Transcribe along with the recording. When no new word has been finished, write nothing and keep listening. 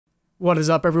What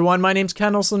is up, everyone? My name's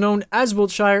Ken, also known as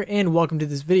Wiltshire, and welcome to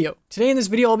this video. Today in this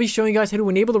video, I'll be showing you guys how to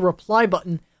enable the reply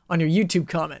button on your YouTube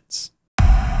comments.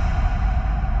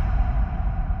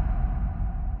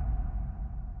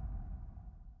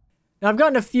 Now, I've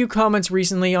gotten a few comments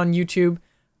recently on YouTube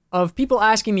of people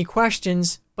asking me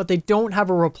questions, but they don't have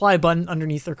a reply button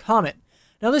underneath their comment.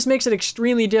 Now, this makes it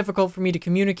extremely difficult for me to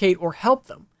communicate or help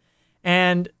them.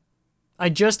 And I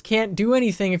just can't do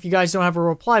anything if you guys don't have a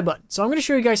reply button. So I'm going to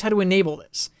show you guys how to enable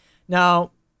this.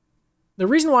 Now, the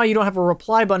reason why you don't have a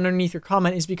reply button underneath your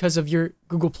comment is because of your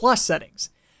Google Plus settings.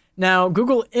 Now,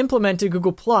 Google implemented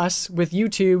Google Plus with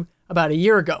YouTube about a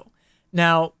year ago.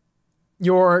 Now,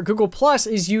 your Google Plus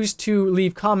is used to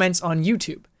leave comments on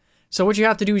YouTube. So what you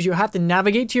have to do is you have to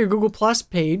navigate to your Google Plus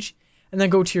page and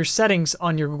then go to your settings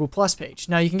on your Google Plus page.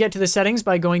 Now, you can get to the settings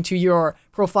by going to your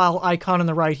profile icon on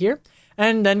the right here,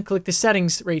 and then click the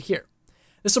settings right here.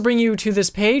 This will bring you to this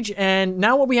page, and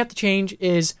now what we have to change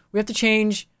is we have to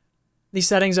change the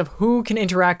settings of who can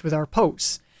interact with our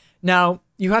posts. Now,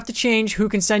 you have to change who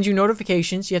can send you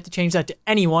notifications. You have to change that to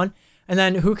anyone, and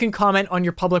then who can comment on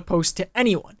your public post to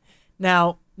anyone.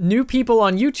 Now, new people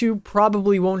on YouTube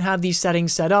probably won't have these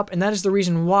settings set up, and that is the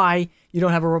reason why you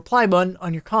don't have a reply button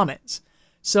on your comments.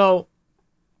 So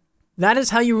that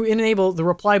is how you enable the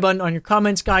reply button on your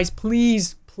comments. Guys,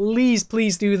 please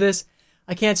do this.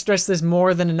 I can't stress this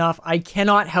more than enough. I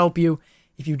cannot help you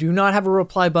if you do not have a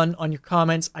reply button on your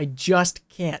comments. I just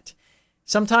can't.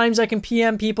 Sometimes I can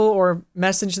PM people or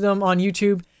message them on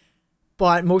YouTube,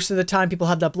 but most of the time people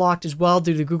have that blocked as well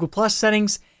due to Google Plus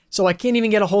settings, so I can't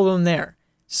even get a hold of them there.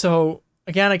 So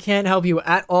again, I can't help you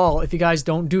at all if you guys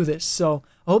don't do this. So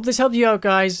I hope this helped you out,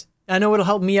 guys. I know it'll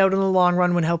help me out in the long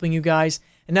run when helping you guys.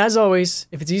 And as always,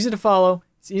 if it's easy to follow,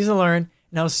 it's easy to learn,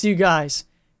 and I'll see you guys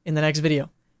in the next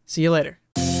video. See you later.